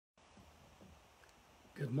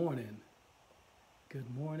Good morning.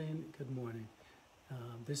 Good morning. Good morning.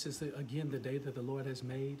 This is, again, the day that the Lord has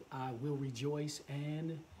made. I will rejoice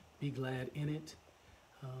and be glad in it.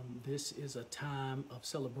 This is a time of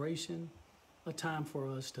celebration, a time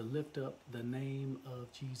for us to lift up the name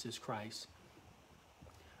of Jesus Christ.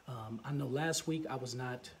 I know last week I was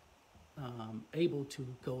not able to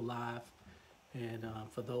go live, and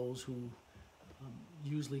for those who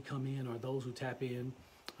usually come in or those who tap in,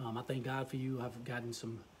 I thank God for you. I've gotten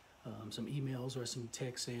some emails or some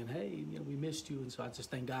texts saying, hey, we missed you. And so I just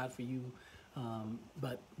thank God for you.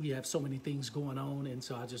 But we have so many things going on. And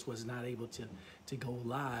so I just was not able to go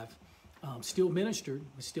live. Still ministered.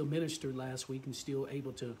 We still ministered last week and still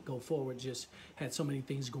able to go forward. Just had so many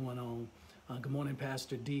things going on. Good morning,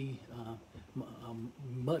 Pastor D.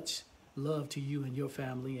 Much love to you and your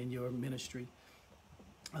family and your ministry.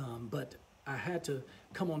 But I had to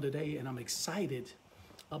come on today, and I'm excited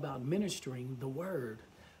about ministering the word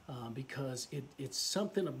because it's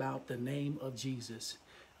something about the name of Jesus.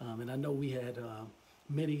 And I know we had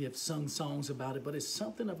many have sung songs about it, but it's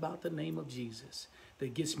something about the name of Jesus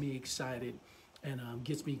that gets me excited and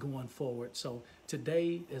gets me going forward. So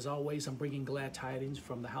today, as always, I'm bringing glad tidings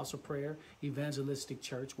from the House of Prayer Evangelistic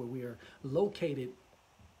Church, where we are located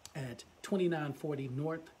at 2940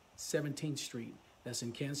 North 17th Street. That's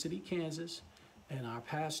in Kansas City, Kansas. And our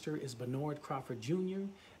pastor is Byrd Crawford Jr.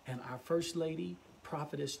 and our First Lady,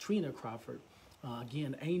 Prophetess Trina Crawford.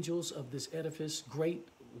 Again, angels of this edifice, great,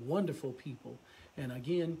 wonderful people. And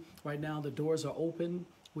again, right now the doors are open.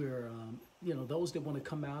 We're, those that want to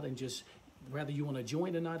come out and just, whether you want to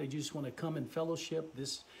join or not, or you just want to come and fellowship,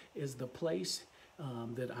 this is the place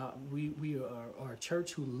that we are a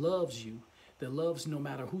church who loves you, that loves no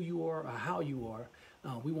matter who you are or how you are.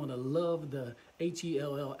 We want to love the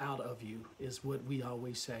H-E-L-L out of you is what we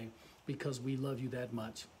always say, because we love you that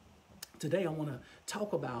much. Today I want to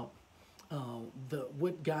talk about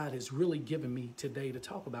what God has really given me today to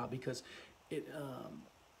talk about, because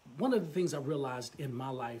one of the things I realized in my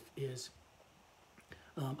life is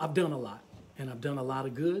I've done a lot, and I've done a lot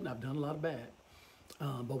of good and I've done a lot of bad.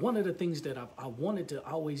 But one of the things that I wanted to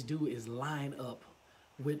always do is line up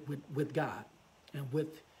with God and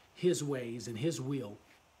with His ways and His will.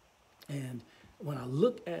 And when I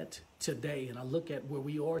look at today and I look at where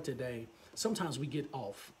we are today, sometimes we get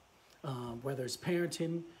off, whether it's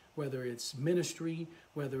parenting, whether it's ministry,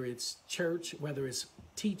 whether it's church, whether it's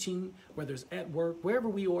teaching, whether it's at work, wherever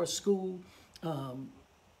we are, school,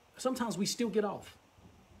 sometimes we still get off.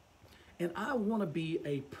 And I want to be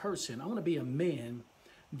a person, I want to be a man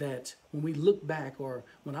that when we look back, or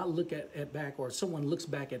when I look at back, or someone looks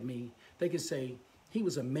back at me, they can say, he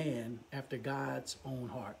was a man after God's own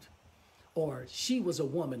heart. Or she was a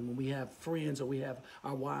woman, when we have friends or we have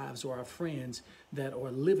our wives or our friends that are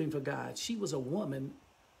living for God. She was a woman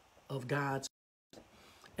of God's heart.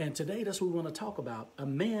 And today that's what we want to talk about. A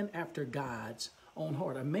man after God's own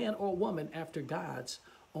heart. A man or woman after God's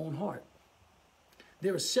own heart.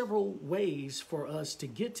 There are several ways for us to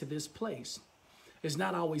get to this place. It's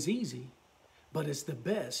not always easy, but it's the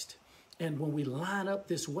best. And when we line up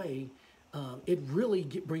this way, it really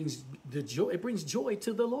brings the joy. It brings joy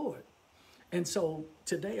to the Lord. And so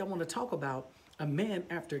today I want to talk about a man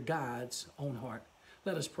after God's own heart.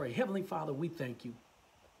 Let us pray. Heavenly Father, we thank you.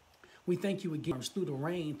 We thank you again through the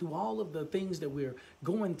rain, through all of the things that we're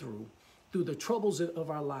going through the troubles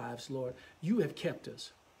of our lives, Lord. You have kept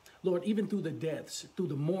us. Lord, even through the deaths, through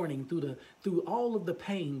the mourning, through all of the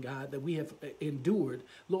pain, God, that we have endured,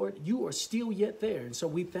 Lord, you are still yet there. And so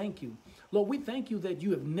we thank you. Lord, we thank you that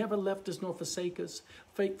you have never left us nor forsaken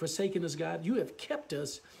us, God. You have kept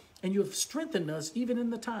us and you have strengthened us even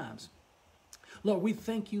in the times. Lord, we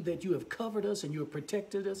thank you that you have covered us and you have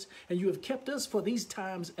protected us and you have kept us for these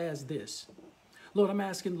times as this. Lord, I'm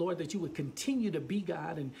asking, Lord, that you would continue to be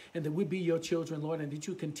God and that we be your children, Lord, and that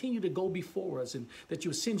you continue to go before us and that you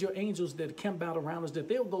would send your angels that camp out around us, that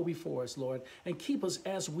they'll go before us, Lord, and keep us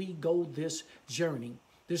as we go this journey,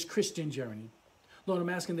 this Christian journey. Lord, I'm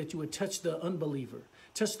asking that you would touch the unbeliever,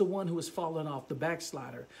 touch the one who has fallen off, the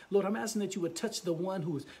backslider. Lord, I'm asking that you would touch the one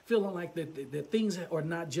who is feeling like that things are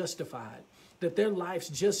not justified, that their lives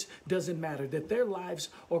just doesn't matter, that their lives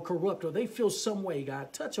are corrupt, or they feel some way,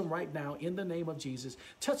 God. Touch them right now in the name of Jesus.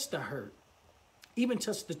 Touch the hurt. Even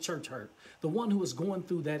touch the church hurt, the one who is going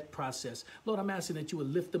through that process. Lord, I'm asking that you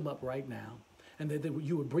would lift them up right now and that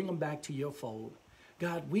you would bring them back to your fold.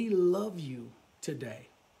 God, we love you today.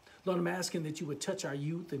 Lord, I'm asking that you would touch our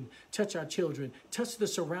youth and touch our children, touch the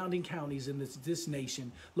surrounding counties in this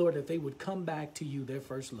nation. Lord, that they would come back to you, their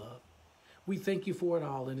first love. We thank you for it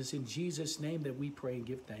all, and it's in Jesus' name that we pray and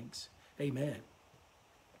give thanks. Amen.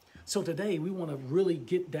 So today we want to really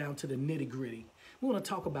get down to the nitty gritty. We want to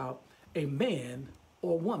talk about a man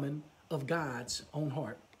or woman of God's own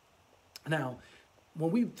heart. Now,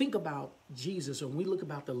 when we think about Jesus, or when we look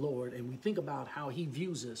about the Lord and we think about how he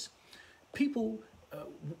views us, people,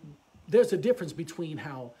 there's a difference between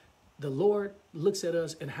how the Lord looks at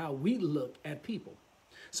us and how we look at people.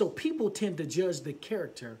 So people tend to judge the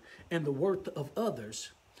character and the worth of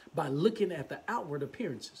others by looking at the outward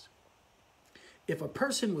appearances. If a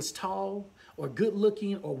person was tall or good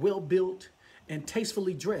looking or well built and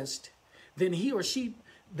tastefully dressed, then he or she,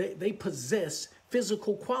 they possess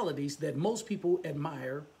physical qualities that most people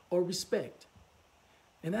admire or respect.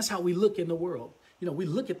 And that's how we look in the world. You know, we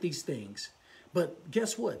look at these things, but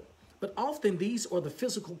guess what? But often these are the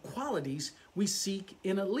physical qualities we seek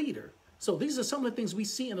in a leader. So these are some of the things we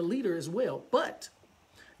see in a leader as well. But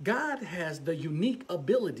God has the unique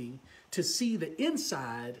ability to see the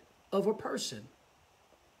inside of a person.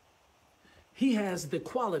 He has the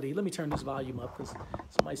quality. Let me turn this volume up because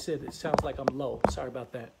somebody said it sounds like I'm low. Sorry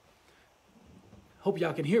about that. Hope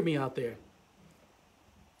y'all can hear me out there.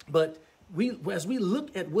 But as we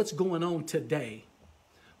look at what's going on today,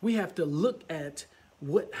 we have to look at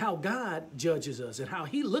how God judges us and how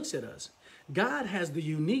he looks at us. God has the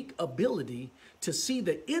unique ability to see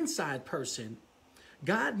the inside person.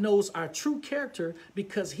 God knows our true character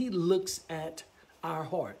because he looks at our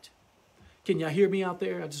heart. Can y'all hear me out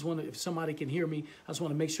there? I just want to, if somebody can hear me, I just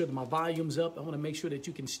want to make sure that my volume's up. I want to make sure that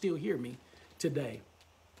you can still hear me today.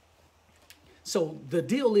 So the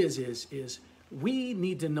deal is we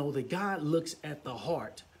need to know that God looks at the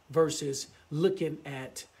heart versus looking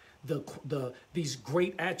at these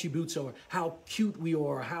great attributes or how cute we are,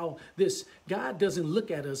 or how this. God doesn't look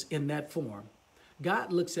at us in that form.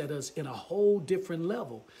 God looks at us in a whole different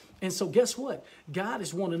level. And so guess what? God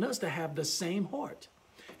is wanting us to have the same heart.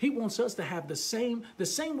 He wants us to have the same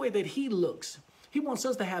way that he looks. He wants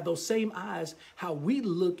us to have those same eyes, how we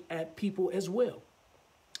look at people as well.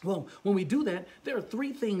 Well, when we do that, there are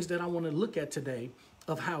three things that I want to look at today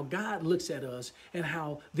of how God looks at us and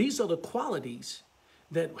how these are the qualities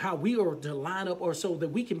that how we are to line up or so that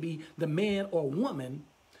we can be the man or woman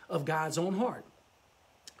of God's own heart.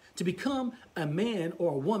 To become a man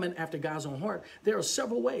or a woman after God's own heart, there are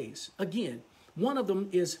several ways. Again, one of them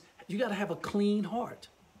is you got to have a clean heart.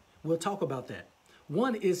 We'll talk about that.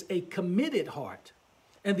 One is a committed heart,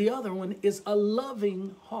 and the other one is a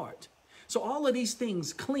loving heart. So all of these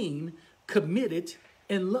things, clean, committed,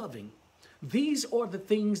 and loving, these are the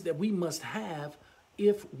things that we must have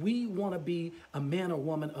if we want to be a man or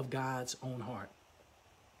woman of God's own heart.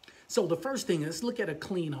 So the first thing is, look at a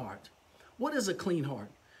clean heart. What is a clean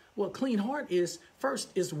heart? Well, a clean heart is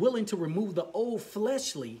willing to remove the old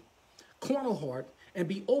fleshly, carnal heart and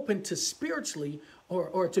be open to spiritually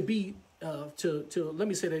or to be, let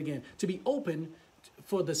me say that again, to be open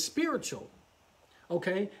for the spiritual,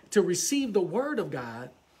 okay, to receive the word of God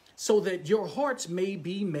so that your hearts may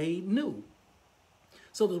be made new.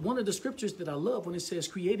 So there's one of the scriptures that I love when it says,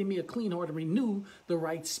 create in me a clean heart and renew the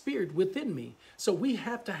right spirit within me. So we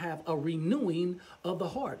have to have a renewing of the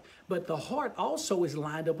heart. But the heart also is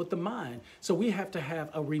lined up with the mind. So we have to have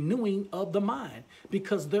a renewing of the mind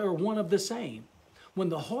because they're one of the same.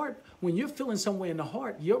 When you're feeling somewhere in the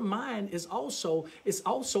heart, your mind is also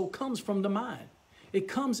comes from the mind. It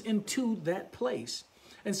comes into that place.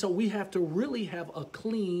 And so we have to really have a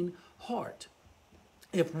clean heart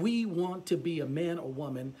if we want to be a man or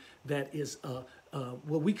woman that is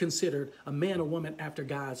what we consider a man or woman after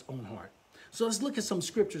God's own heart. So let's look at some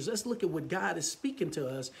scriptures. Let's look at what God is speaking to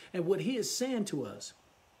us and what he is saying to us.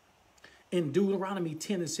 In Deuteronomy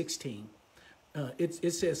 10:16,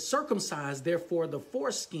 it says, circumcise therefore the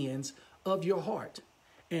foreskins of your heart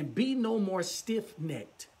and be no more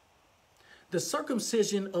stiff-necked. The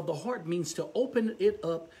circumcision of the heart means to open it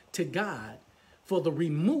up to God for the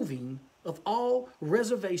removing of all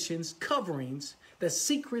reservations, coverings, the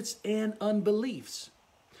secrets and unbeliefs.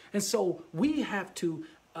 And so we have to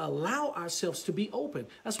allow ourselves to be open.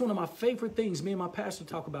 That's one of my favorite things me and my pastor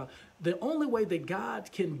talk about. The only way that God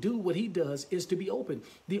can do what he does is to be open.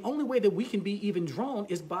 The only way that we can be even drawn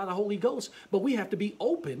is by the Holy Ghost, but we have to be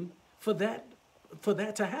open for that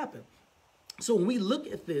to happen. So when we look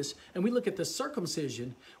at this and we look at the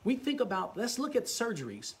circumcision, we think about, let's look at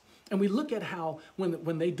surgeries. And we look at how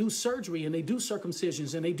when they do surgery and they do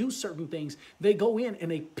circumcisions and they do certain things, they go in and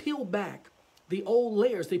they peel back the old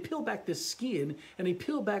layers. They peel back this skin and they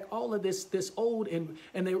peel back all of this old and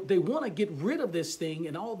they want to get rid of this thing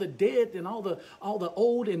and all the dead and all the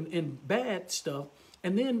old and bad stuff.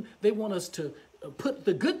 And then they want us to put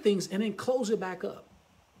the good things and then close it back up.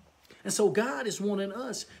 And so God is wanting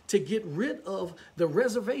us to get rid of the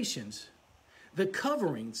reservations, the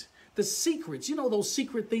coverings, the secrets, those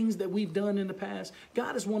secret things that we've done in the past.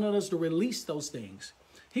 God is wanting us to release those things.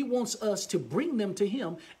 He wants us to bring them to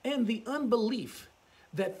him, and the unbelief,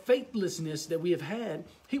 that faithlessness that we have had,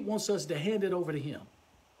 he wants us to hand it over to him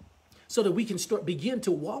so that we can begin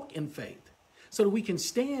to walk in faith, so that we can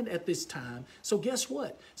stand at this time. So guess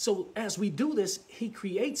what? So as we do this, he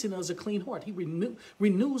creates in us a clean heart. He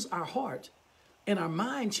renews our heart, and our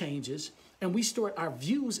mind changes, and our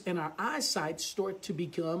views and our eyesight start to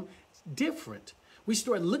become different. We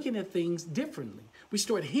start looking at things differently. We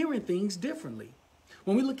start hearing things differently.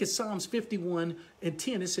 When we look at Psalms 51:10,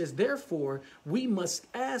 it says, therefore, we must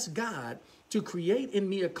ask God to create in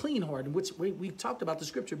me a clean heart, in which we talked about the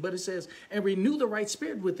scripture, but it says, and renew the right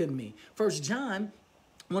spirit within me. 1 John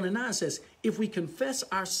 1:9 says, if we confess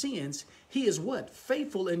our sins, he is what?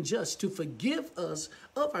 Faithful and just to forgive us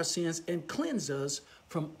of our sins and cleanse us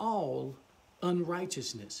from all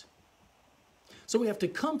unrighteousness. So we have to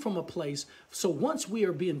come from a place. So once we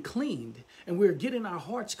are being cleaned and we're getting our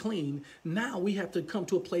hearts clean, now we have to come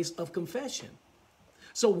to a place of confession.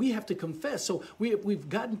 So we have to confess. So we've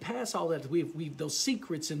gotten past all that. We've those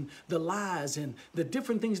secrets and the lies and the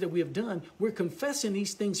different things that we have done. We're confessing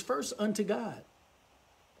these things first unto God.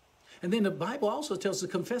 And then the Bible also tells us to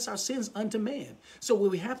confess our sins unto man. So what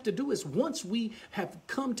we have to do is once we have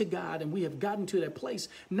come to God and we have gotten to that place,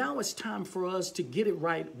 now it's time for us to get it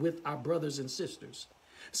right with our brothers and sisters.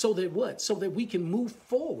 So that what? So that we can move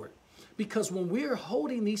forward. Because when we're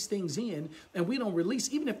holding these things in and we don't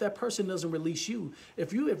release, even if that person doesn't release you,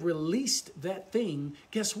 if you have released that thing,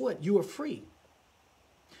 guess what? You are free.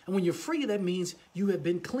 And when you're free, that means you have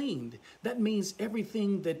been cleaned. That means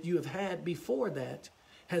everything that you have had before that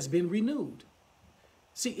has been renewed.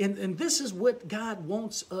 See, and this is what God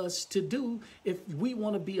wants us to do if we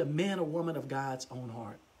want to be a man or woman of God's own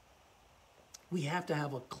heart. We have to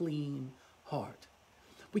have a clean heart.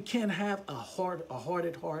 We can't have a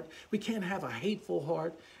hardened heart. We can't have a hateful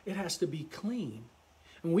heart. It has to be clean.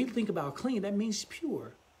 And when we think about clean, that means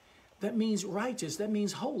pure. That means righteous. That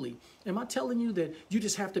means holy. Am I telling you that you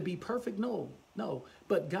just have to be perfect? No.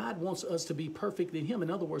 But God wants us to be perfect in him. In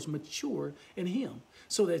other words, mature in him.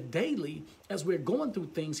 So that daily, as we're going through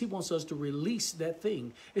things, he wants us to release that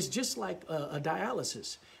thing. It's just like a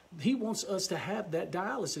dialysis. He wants us to have that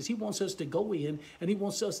dialysis. He wants us to go in and he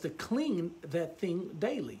wants us to clean that thing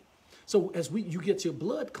daily. So as you get your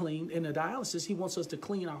blood cleaned in the dialysis, he wants us to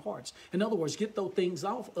clean our hearts. In other words, get those things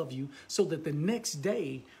off of you so that the next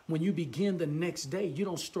day, when you begin the next day, you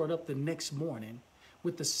don't start up the next morning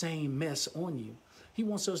with the same mess on you. He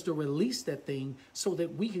wants us to release that thing so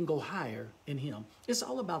that we can go higher in him. It's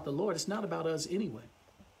all about the Lord. It's not about us anyway.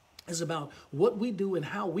 It's about what we do and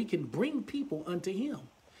how we can bring people unto him.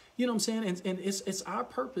 You know what I'm saying? And it's our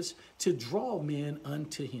purpose to draw men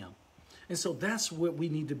unto him. And so that's what we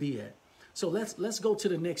need to be at. So let's go to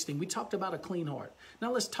the next thing. We talked about a clean heart.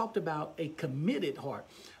 Now let's talk about a committed heart.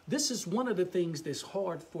 This is one of the things that's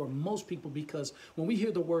hard for most people because when we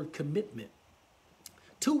hear the word commitment,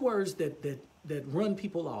 two words that run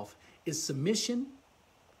people off is submission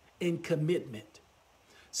and commitment.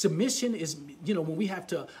 Submission is, when we have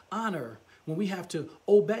to honor, when we have to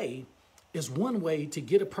obey, is one way to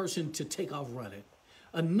get a person to take off running.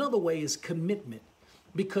 Another way is commitment.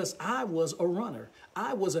 Because I was a runner.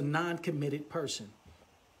 I was a non-committed person.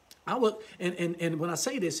 And when I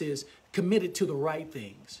say this is committed to the right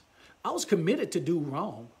things. I was committed to do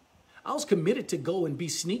wrong. I was committed to go and be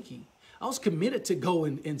sneaky. I was committed to go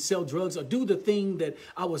and sell drugs or do the thing that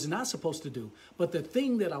I was not supposed to do. But the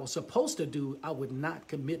thing that I was supposed to do, I would not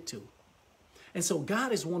commit to. And so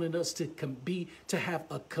God is wanting us to have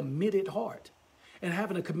a committed heart. And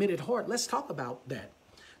having a committed heart, let's talk about that.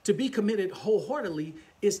 To be committed wholeheartedly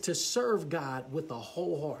is to serve God with a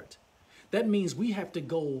whole heart. That means we have to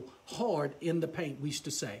go hard in the paint, we used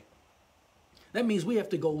to say. That means we have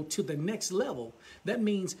to go to the next level. That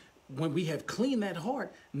means when we have cleaned that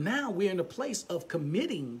heart, now we're in a place of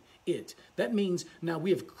committing it. That means now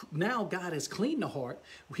God has cleaned the heart.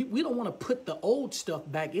 We don't want to put the old stuff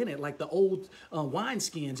back in it, like the old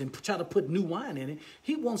wineskins, and try to put new wine in it.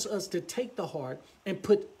 He wants us to take the heart and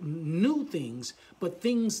put new things, but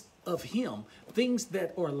things of him, things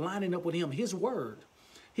that are lining up with him, his word.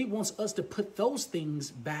 He wants us to put those things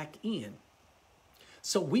back in.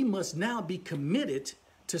 So we must now be committed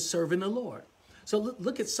to serving the Lord. So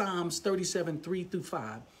look at Psalms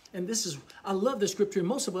 37:3-5. And I love the scripture.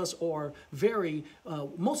 Most of us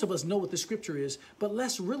most of us know what the scripture is, but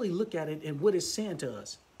let's really look at it and what it's saying to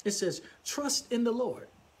us. It says, trust in the Lord,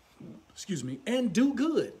 and do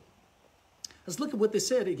good. Let's look at what they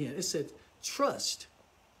said again. It said trust.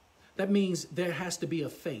 That means there has to be a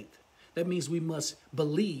faith. That means we must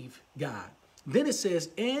believe God. Then it says,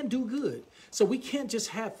 and do good. So we can't just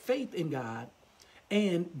have faith in God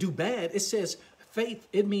and do bad. It says faith,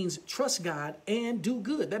 it means trust God and do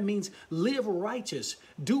good. That means live righteous,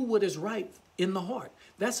 do what is right in the heart.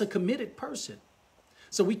 That's a committed person.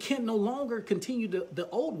 So we can't no longer continue the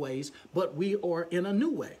old ways, but we are in a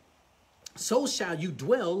new way. So shall you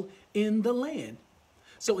dwell in the land.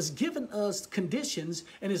 So it's given us conditions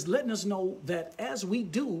and it's letting us know that as we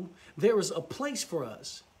do, there is a place for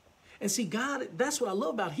us. And see, God, that's what I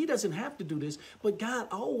love about it. He doesn't have to do this, but God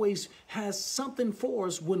always has something for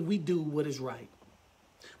us when we do what is right.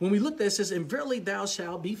 When we look at this, it says, and verily thou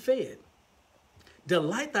shalt be fed.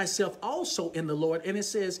 Delight thyself also in the Lord. And it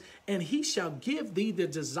says, and he shall give thee the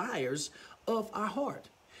desires of our heart.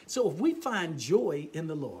 So if we find joy in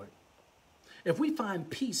the Lord, if we find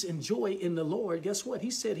peace and joy in the Lord, guess what?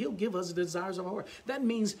 He said he'll give us the desires of our heart. That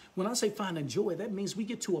means when I say finding joy, that means we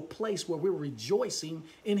get to a place where we're rejoicing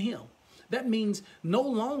in him. That means no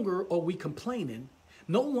longer are we complaining.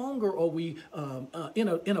 No longer are we in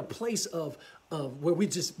a place of where we're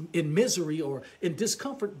just in misery or in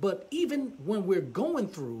discomfort. But even when we're going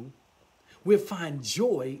through, we'll find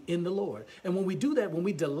joy in the Lord. And when we do that, when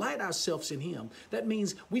we delight ourselves in him, that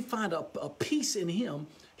means we find a peace in him.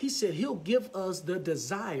 He said he'll give us the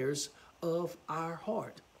desires of our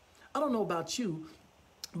heart. I don't know about you,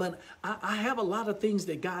 but I have a lot of things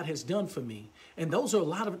that God has done for me. And those are a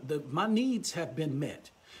lot of my needs have been met.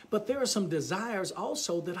 But there are some desires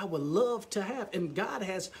also that I would love to have. And God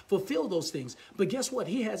has fulfilled those things. But guess what?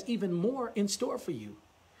 He has even more in store for you.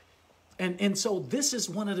 And so this is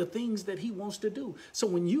one of the things that he wants to do. So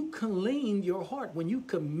when you clean your heart, when you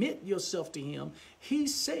commit yourself to him, he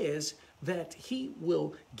says that he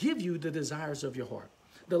will give you the desires of your heart.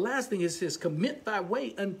 The last thing is this, commit thy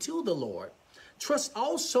way unto the Lord. Trust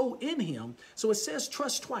also in him. So it says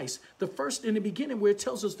trust twice. The first in the beginning where it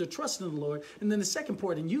tells us to trust in the Lord. And then the second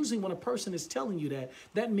part, and usually when a person is telling you that,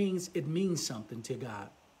 that means it means something to God.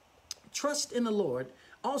 Trust in the Lord,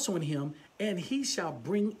 also in him, and he shall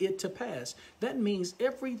bring it to pass. That means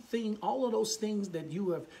everything, all of those things that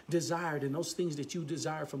you have desired and those things that you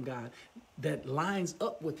desire from God that lines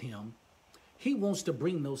up with him, he wants to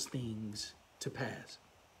bring those things to pass.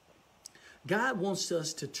 God wants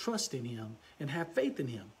us to trust in him and have faith in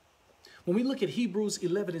him. When we look at Hebrews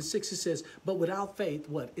 11:6, it says, but without faith,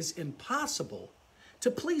 what? It's impossible to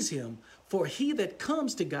please him. For he that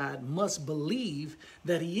comes to God must believe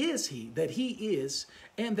that he is,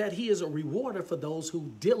 and that he is a rewarder for those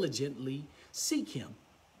who diligently seek him.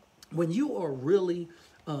 When you are really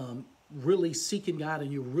seeking God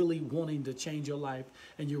and you're really wanting to change your life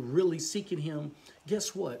and you're really seeking him,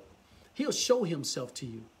 guess what? He'll show himself to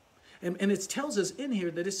you. And it tells us in here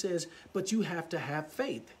that it says, but you have to have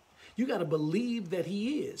faith. You got to believe that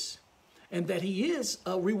he is, and that he is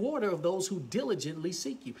a rewarder of those who diligently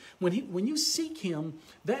seek you. When you seek him,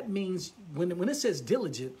 that means, when it says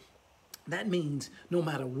diligent, that means no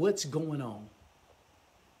matter what's going on.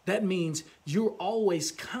 That means you're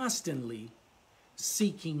always constantly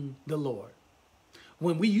seeking the Lord.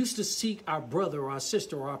 When we used to seek our brother or our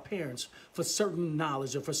sister or our parents for certain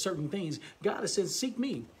knowledge or for certain things, God has said, seek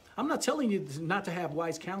me. I'm not telling you not to have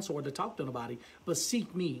wise counsel or to talk to nobody, but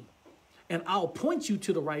seek me. And I'll point you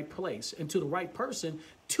to the right place and to the right person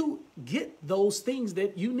to get those things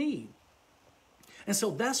that you need. And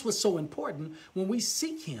so that's what's so important. When we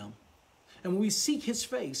seek him and when we seek his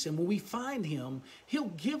face and when we find him, he'll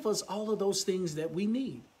give us all of those things that we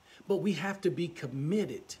need. But we have to be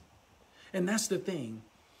committed. And that's the thing.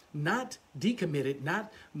 Not decommitted,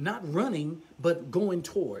 not running, but going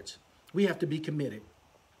towards. We have to be committed.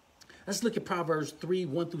 Let's look at Proverbs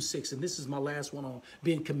 3:1-6. And this is my last one on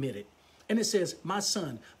being committed. And it says, my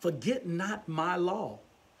son, forget not my law,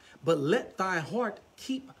 but let thy heart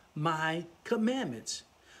keep my commandments.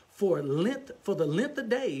 For the length of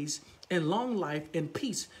days and long life and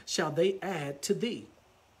peace shall they add to thee.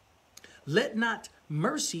 Let not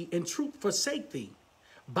mercy and truth forsake thee.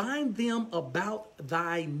 Bind them about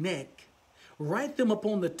thy neck. Write them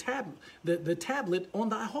upon the tablet on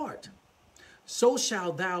thy heart. So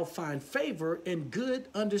shalt thou find favor and good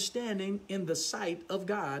understanding in the sight of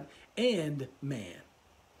God and man.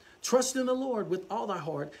 Trust in the Lord with all thy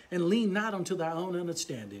heart and lean not unto thy own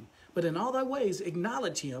understanding, but in all thy ways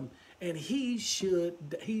acknowledge him, and he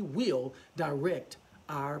will direct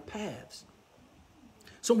our paths.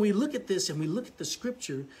 So when we look at this and we look at the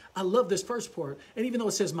scripture, I love this first part. And even though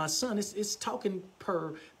it says my son, it's talking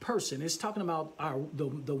per person. It's talking about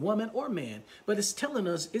the woman or man. But it's telling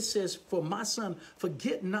us, it says, for my son,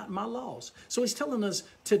 forget not my laws. So he's telling us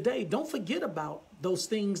today, don't forget about those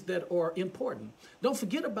things that are important. Don't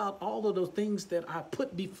forget about all of those things that I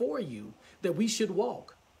put before you that we should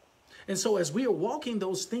walk. And so as we are walking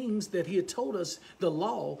those things that he had told us, the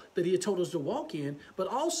law that he had told us to walk in, but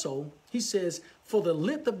also he says, for the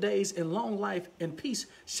length of days and long life and peace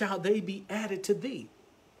shall they be added to thee.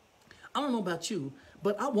 I don't know about you,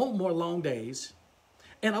 but I want more long days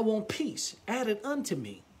and I want peace added unto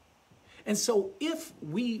me. And so if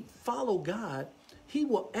we follow God, he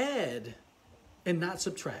will add and not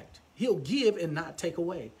subtract. He'll give and not take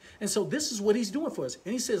away. And so this is what he's doing for us.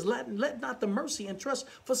 And he says, let not the mercy and trust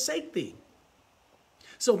forsake thee.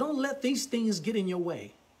 So don't let these things get in your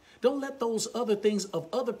way. Don't let those other things of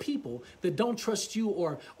other people that don't trust you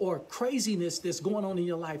or craziness that's going on in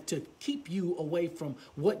your life to keep you away from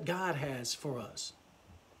what God has for us.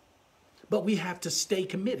 But we have to stay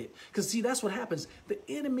committed. Because see, that's what happens. The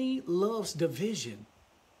enemy loves division.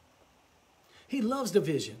 He loves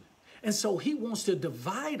division. And so he wants to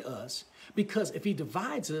divide us, because if he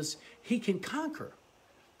divides us, he can conquer.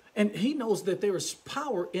 And he knows that there is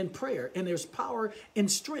power in prayer and there's power in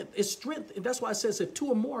strength. It's strength. And that's why it says, if two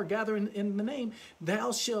or more gather in the name,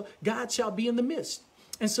 God shall be in the midst.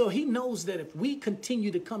 And so he knows that if we continue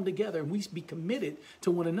to come together and we be committed to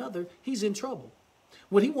one another, he's in trouble.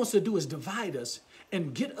 What he wants to do is divide us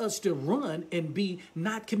and get us to run and be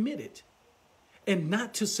not committed and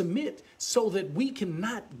not to submit, so that we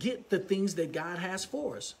cannot get the things that God has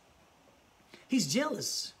for us. He's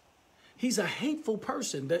jealous. He's a hateful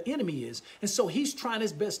person, the enemy is. And so he's trying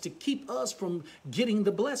his best to keep us from getting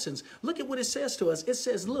the blessings. Look at what it says to us. It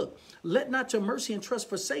says, look, let not your mercy and trust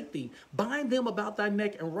forsake thee. Bind them about thy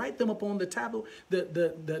neck and write them upon the tablet,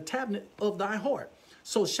 the tablet of thy heart.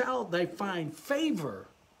 So shall they find favor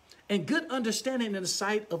and good understanding in the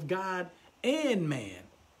sight of God and man.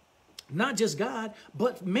 Not just God,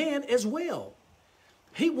 but man as well.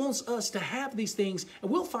 He wants us to have these things,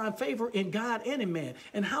 and we'll find favor in God and in man.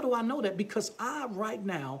 And how do I know that? Because I right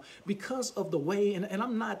now, because of the way, and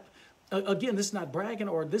I'm not, again, this is not bragging,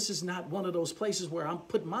 or this is not one of those places where I'm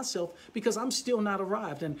putting myself, because I'm still not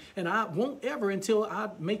arrived, and I won't ever until I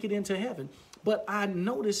make it into heaven. But I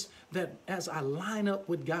notice that as I line up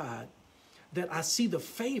with God, that I see the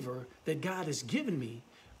favor that God has given me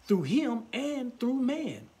through him and through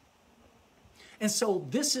man. And so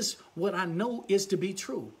this is what I know is to be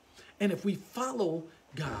true. And if we follow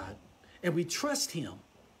God and we trust him,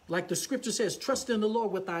 like the scripture says, trust in the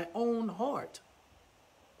Lord with thy own heart.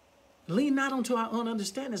 Lean not unto our own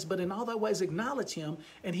understandings, but in all thy ways acknowledge him,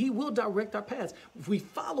 and he will direct our paths. If we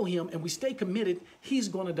follow him and we stay committed, he's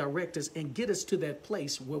going to direct us and get us to that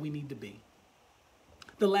place where we need to be.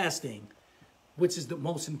 The last thing, which is the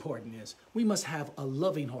most important, is we must have a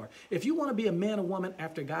loving heart. If you want to be a man or woman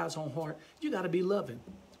after God's own heart, you got to be loving.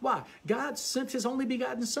 Why? God sent his only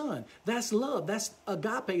begotten son. That's love. That's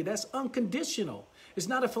agape. That's unconditional. It's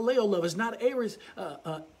not a phileo love. It's not eros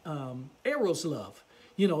love.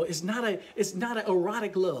 You know, it's not an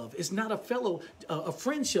erotic love. It's not a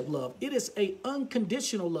friendship love. It is a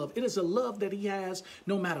unconditional love. It is a love that he has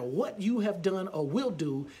no matter what you have done or will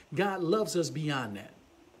do. God loves us beyond that.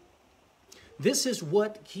 This is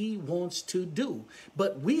what he wants to do.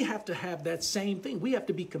 But we have to have that same thing. We have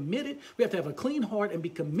to be committed. We have to have a clean heart and be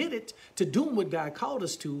committed to doing what God called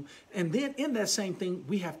us to. And then in that same thing,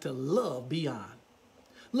 we have to love beyond.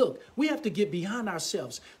 Look, we have to get beyond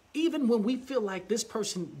ourselves. Even when we feel like this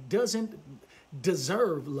person doesn't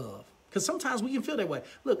deserve love. Because sometimes we can feel that way.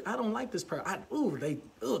 Look, I don't like this person. They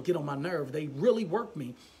get on my nerve. They really work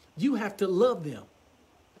me. You have to love them.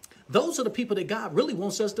 Those are the people that God really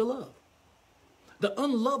wants us to love. The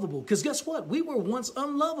unlovable, because guess what? We were once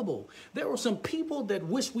unlovable. There were some people that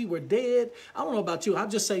wish we were dead. I don't know about you. I'll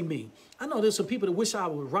just say me. I know there's some people that wish I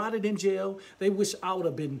would have rotted in jail. They wish I would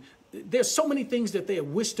have been. There's so many things that they have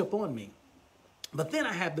wished upon me. But then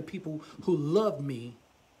I have the people who love me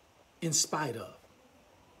in spite of.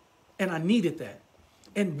 And I needed that.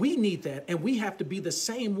 And we need that. And we have to be the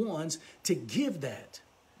same ones to give that.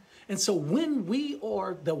 And so when we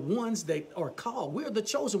are the ones that are called, we're the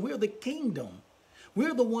chosen, we're the kingdom.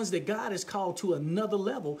 We're the ones that God has called to another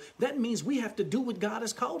level. That means we have to do what God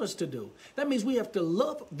has called us to do. That means we have to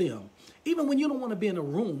love them. Even when you don't want to be in a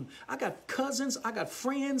room. I got cousins, I got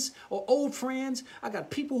friends or old friends. I got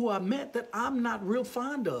people who I met that I'm not real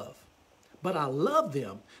fond of. But I love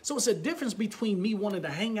them. So it's a difference between me wanting to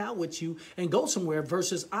hang out with you and go somewhere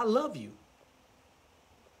versus I love you.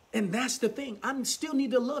 And that's the thing. I still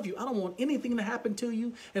need to love you. I don't want anything to happen to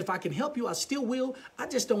you. And if I can help you, I still will. I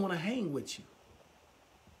just don't want to hang with you.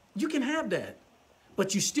 You can have that,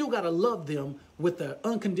 but you still got to love them with an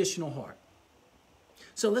unconditional heart.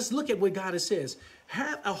 So let's look at what God says.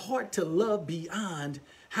 Have a heart to love beyond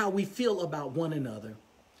how we feel about one another.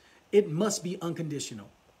 It must be unconditional.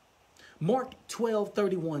 Mark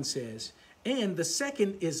 12:31 says, and the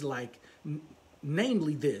second is like,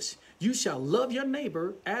 namely this, you shall love your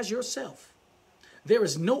neighbor as yourself. There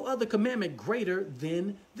is no other commandment greater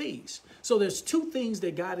than these. So there's two things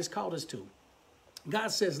that God has called us to. God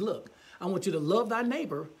says, look, I want you to love thy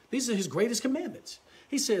neighbor. These are his greatest commandments.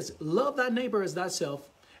 He says, love thy neighbor as thyself.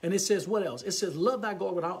 And it says, what else? It says, love God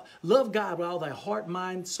with all thy heart,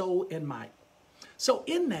 mind, soul, and might. So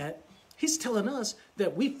in that, he's telling us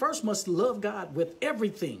that we first must love God with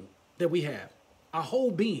everything that we have, our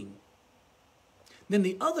whole being. Then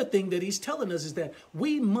the other thing that he's telling us is that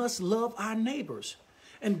we must love our neighbors.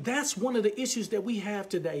 And that's one of the issues that we have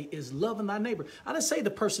today is loving our neighbor. I didn't say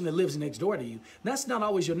the person that lives next door to you. That's not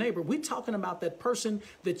always your neighbor. We're talking about that person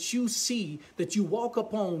that you see, that you walk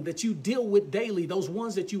upon, that you deal with daily, those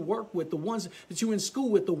ones that you work with, the ones that you're in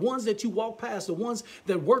school with, the ones that you walk past, the ones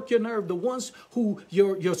that work your nerve, the ones who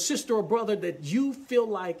your sister or brother that you feel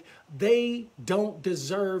like they don't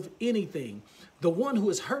deserve anything. The one who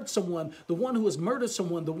has hurt someone, the one who has murdered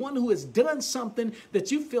someone, the one who has done something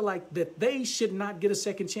that you feel like that they should not get a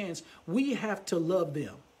second chance. We have to love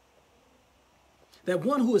them. That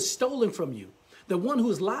one who has stolen from you, the one who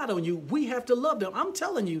has lied on you, we have to love them. I'm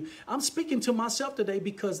telling you, I'm speaking to myself today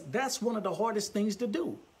because that's one of the hardest things to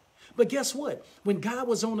do. But guess what? When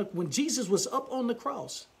Jesus was up on the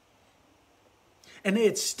cross and they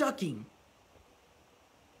had stuck him,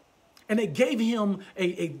 and they gave him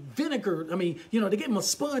a vinegar. I mean, they gave him a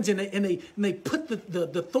sponge and they put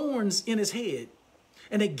the thorns in his head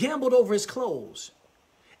and they gambled over his clothes.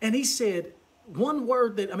 And he said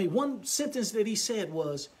one sentence that he said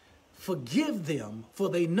was, forgive them for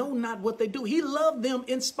they know not what they do. He loved them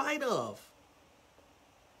in spite of.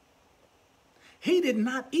 He did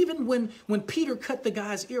not, even when Peter cut the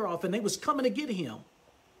guy's ear off and they was coming to get him,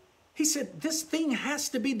 he said, this thing has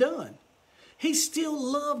to be done. He still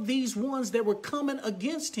loved these ones that were coming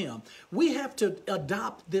against him. We have to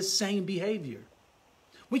adopt this same behavior.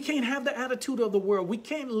 We can't have the attitude of the world. We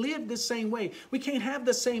can't live the same way. We can't have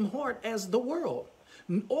the same heart as the world.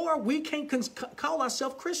 Or we can't call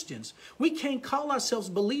ourselves Christians. We can't call ourselves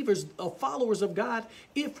believers or followers of God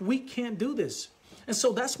if we can't do this. And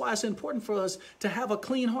so that's why it's important for us to have a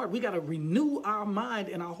clean heart. We got to renew our mind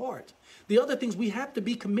and our heart. The other things, we have to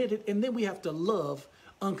be committed, and then we have to love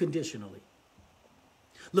unconditionally.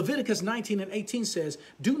 Leviticus 19:18 says,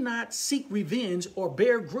 do not seek revenge or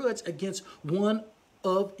bear grudge against one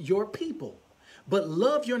of your people, but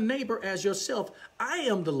love your neighbor as yourself. I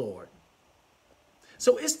am the Lord.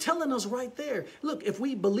 So it's telling us right there, look, if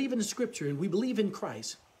we believe in the scripture and we believe in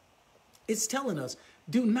Christ, it's telling us,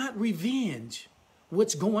 do not revenge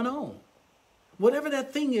what's going on. Whatever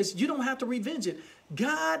that thing is, you don't have to revenge it.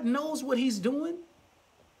 God knows what he's doing.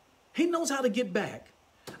 He knows how to get back.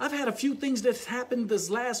 I've had a few things that's happened this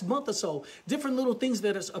last month or so, different little things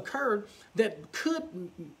that has occurred that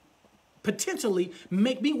could potentially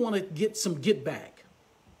make me want to get back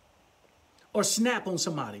or snap on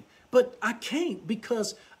somebody. But I can't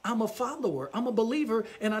because I'm a follower, I'm a believer,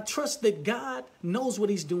 and I trust that God knows what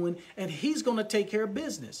he's doing and he's going to take care of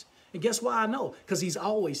business. And guess why I know? Because he's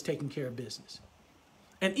always taking care of business.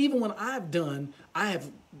 And even when I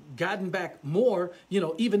have gotten back more,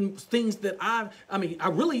 even things that I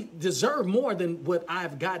really deserve more than what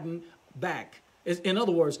I've gotten back. In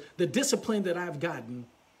other words, the discipline that I've gotten,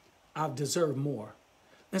 I've deserved more.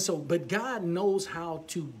 And so, but God knows how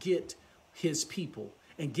to get his people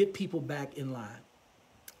and get people back in line.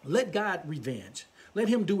 Let God revenge. Let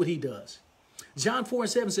him do what he does. John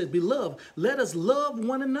 4:7 says, beloved, let us love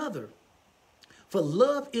one another. For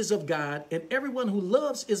love is of God, and everyone who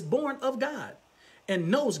loves is born of God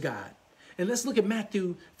and knows God. And let's look at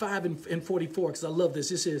Matthew 5:44, because I love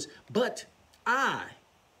this. It says, but I,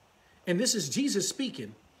 and this is Jesus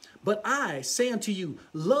speaking, but I say unto you,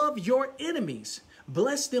 love your enemies,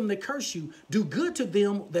 bless them that curse you, do good to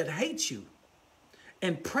them that hate you,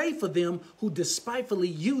 and pray for them who despitefully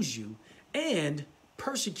use you and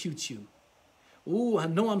persecute you. Ooh, I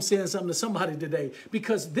know I'm saying something to somebody today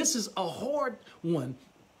because this is a hard one.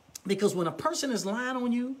 Because when a person is lying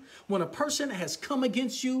on you, when a person has come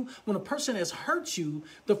against you, when a person has hurt you,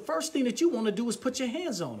 the first thing that you want to do is put your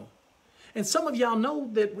hands on them. And some of y'all know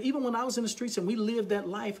that even when I was in the streets and we lived that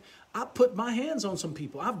life, I put my hands on some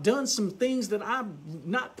people. I've done some things that I'm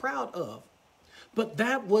not proud of. But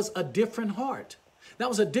that was a different heart. That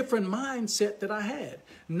was a different mindset that I had.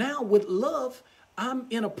 Now with love, I'm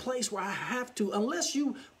in a place where I have to, unless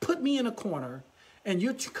you put me in a corner and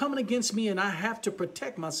you're coming against me and I have to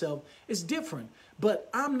protect myself, it's different. But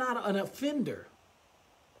I'm not an offender.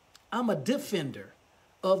 I'm a defender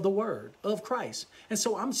of the word of Christ. And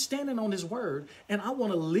so I'm standing on his word and I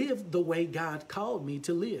want to live the way God called me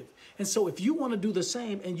to live. And so if you want to do the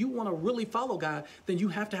same and you want to really follow God, then you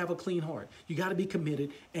have to have a clean heart. You got to be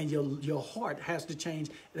committed and your heart has to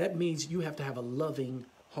change. That means you have to have a loving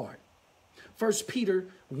heart. 1 Peter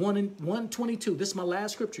 1:22. This is my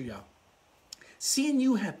last scripture, y'all. Seeing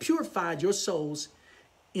you have purified your souls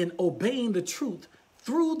in obeying the truth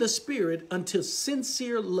through the Spirit unto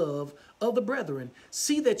sincere love of the brethren,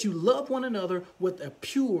 see that you love one another with a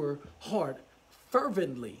pure heart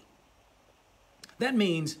fervently. That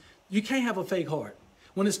means you can't have a fake heart.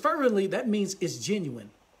 When it's fervently, that means it's genuine.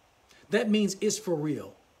 That means it's for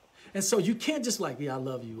real. And so you can't just like, yeah, I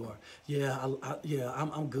love you, or yeah,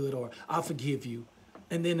 I'm good, or I'll forgive you.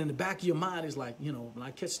 And then in the back of your mind is like, you know, when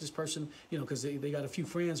I catch this person, you know, because they got a few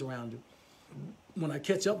friends around you. When I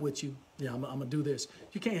catch up with you, yeah, I'm going to do this.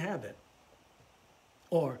 You can't have that.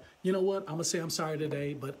 Or, you know what, I'm going to say I'm sorry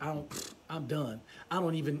today, but I'm done.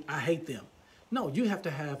 I hate them. No, you have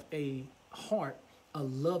to have a heart, a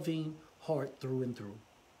loving heart through and through.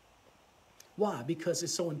 Why? Because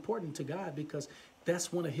it's so important to God, because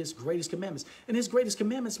that's one of his greatest commandments. And his greatest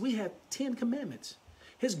commandments, we have 10 commandments.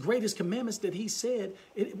 His greatest commandments that he said,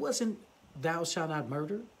 it wasn't thou shalt not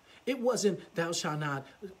murder. It wasn't thou shalt not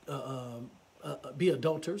be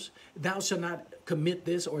adulterers. Thou shalt not commit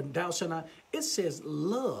this, or thou shalt not. It says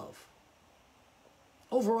love.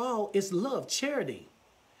 Overall, it's love. Charity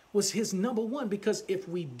was his number one, because if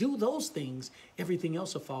we do those things, everything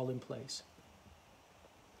else will fall in place.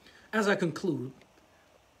 As I conclude,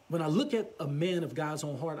 when I look at a man of God's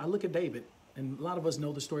own heart, I look at David. And a lot of us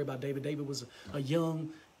know the story about David. David was a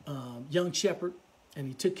young shepherd, and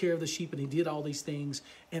he took care of the sheep, and he did all these things.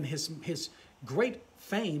 And his great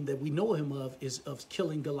fame that we know him of is of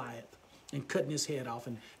killing Goliath and cutting his head off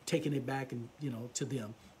and taking it back and, you know, to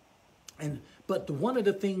them. But one of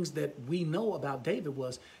the things that we know about David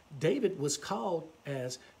was called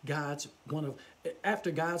as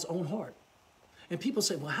after God's own heart. And people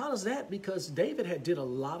say, well, how does that? Because David did a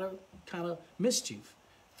lot of kind of mischief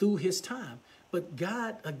through his time. But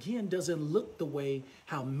God, again, doesn't look the way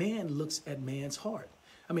how man looks at man's heart.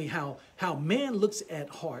 I mean, how man looks at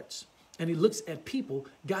hearts and he looks at people,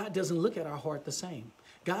 God doesn't look at our heart the same.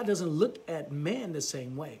 God doesn't look at man the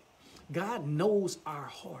same way. God knows our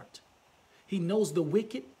heart. He knows the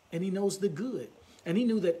wicked and he knows the good. And he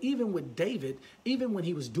knew that even with David, even when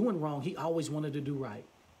he was doing wrong, he always wanted to do right.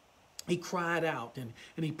 He cried out and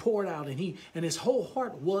he poured out, and his whole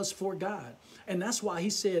heart was for God. And that's why he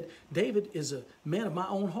said, David is a man of my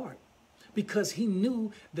own heart, because he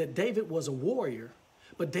knew that David was a warrior,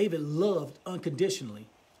 but David loved unconditionally.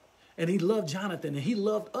 And he loved Jonathan and he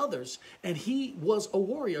loved others. And he was a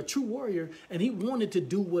warrior, a true warrior. And he wanted to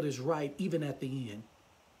do what is right, even at the end.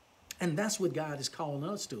 And that's what God is calling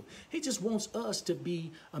us to. He just wants us to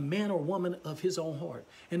be a man or woman of his own heart.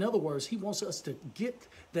 In other words, he wants us to get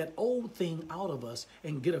that old thing out of us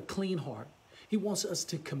and get a clean heart. He wants us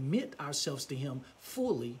to commit ourselves to him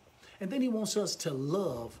fully. And then he wants us to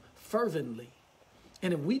love fervently.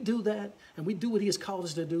 And if we do that and we do what he has called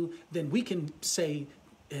us to do, then we can say,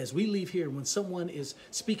 as we leave here, when someone is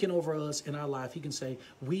speaking over us in our life, he can say,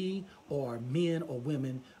 we are men or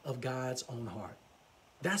women of God's own heart.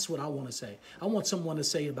 That's what I want to say. I want someone to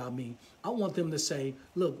say about me. I want them to say,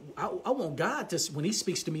 look, I want God to, when he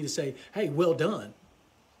speaks to me, to say, hey, well done.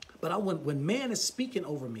 But I want, when man is speaking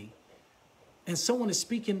over me and someone is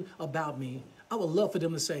speaking about me, I would love for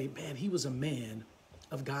them to say, man, he was a man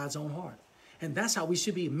of God's own heart. And that's how we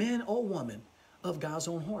should be, man or woman of God's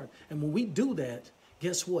own heart. And when we do that,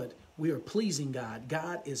 guess what? We are pleasing God.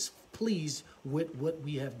 God is pleased with what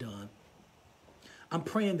we have done. I'm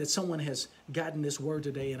praying that someone has gotten this word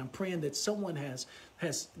today, and I'm praying that someone has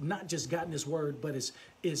not just gotten this word, but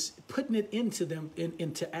is putting it into them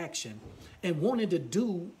into action and wanting to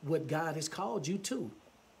do what God has called you to.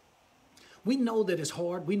 We know that it's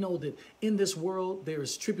hard. We know that in this world there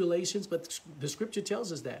is tribulations, but the scripture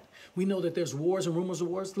tells us that. We know that there's wars and rumors of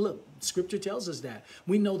wars. Look, scripture tells us that.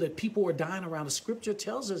 We know that people are dying around. The scripture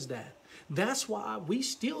tells us that. That's why we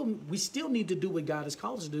still need to do what God has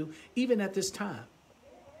called us to do, even at this time.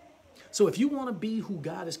 So if you want to be who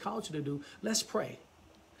God has called you to do, let's pray.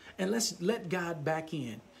 And let's let God back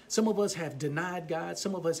in. Some of us have denied God.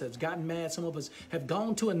 Some of us have gotten mad. Some of us have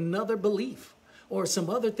gone to another belief or some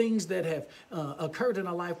other things that have occurred in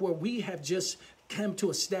our life where we have just come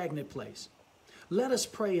to a stagnant place. Let us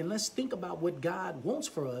pray and let's think about what God wants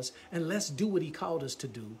for us, and let's do what he called us to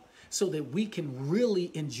do so that we can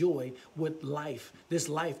really enjoy what life, this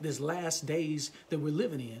last days that we're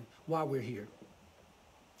living in while we're here.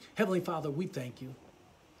 Heavenly Father, we thank you.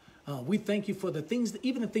 We thank you for the things,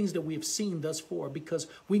 even the things that we have seen thus far, because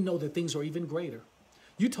we know that things are even greater.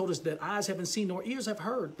 You told us that eyes haven't seen nor ears have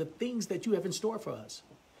heard the things that you have in store for us.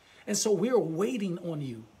 And so we're waiting on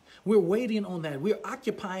you. We're waiting on that. We're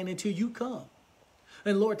occupying until you come.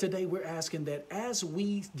 And Lord, today we're asking that as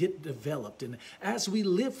we get developed and as we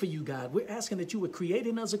live for you, God, we're asking that you would create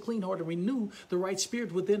in us a clean heart and renew the right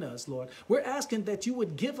spirit within us, Lord. We're asking that you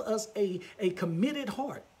would give us a committed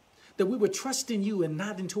heart, that we would trust in you and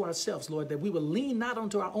not into ourselves, Lord, that we would lean not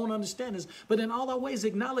onto our own understandings, but in all our ways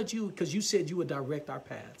acknowledge you, because you said you would direct our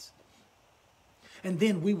paths. And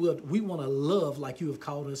then we want to love like you have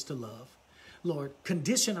called us to love. Lord,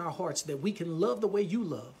 condition our hearts that we can love the way you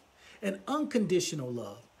love, an unconditional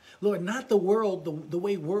love. Lord, not the world, the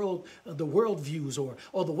way the world views or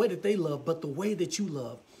the way that they love, but the way that you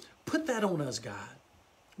love. Put that on us, God.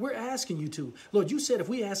 We're asking you to. Lord, you said if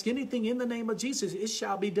we ask anything in the name of Jesus, it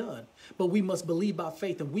shall be done. But we must believe by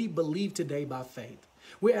faith, and we believe today by faith.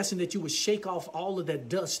 We're asking that you would shake off all of that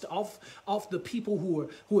dust off the people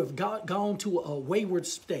who have gone to a wayward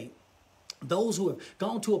state. Those who have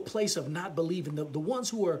gone to a place of not believing, the ones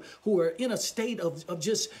who are in a state of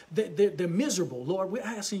just, they're miserable. Lord, we're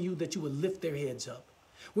asking you that you would lift their heads up.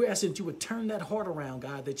 We're asking that you would turn that heart around,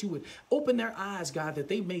 God, that you would open their eyes, God, that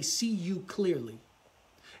they may see you clearly.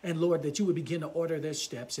 And Lord, that you would begin to order their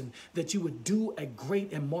steps and that you would do a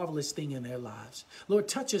great and marvelous thing in their lives. Lord,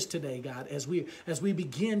 touch us today, God, as we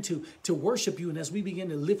begin to worship you and as we begin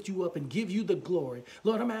to lift you up and give you the glory.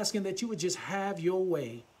 Lord, I'm asking that you would just have your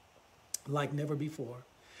way like never before.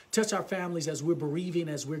 Touch our families as we're bereaving,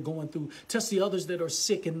 as we're going through. Touch the others that are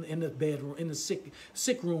sick in the bedroom, in the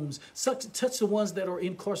sick rooms. Touch the ones that are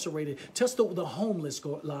incarcerated. Touch the homeless,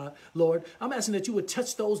 Lord. I'm asking that you would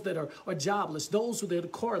touch those that are jobless, those that are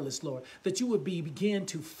carless, Lord. That you would begin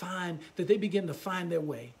to find their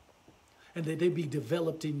way, and that they be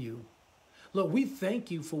developed in you. Lord, we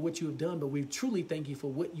thank you for what you have done, but we truly thank you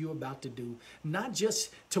for what you're about to do. Not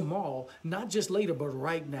just tomorrow, not just later, but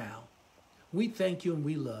right now. We thank you and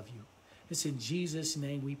we love you. It's in Jesus'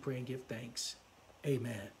 name we pray and give thanks.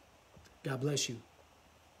 Amen. God bless you.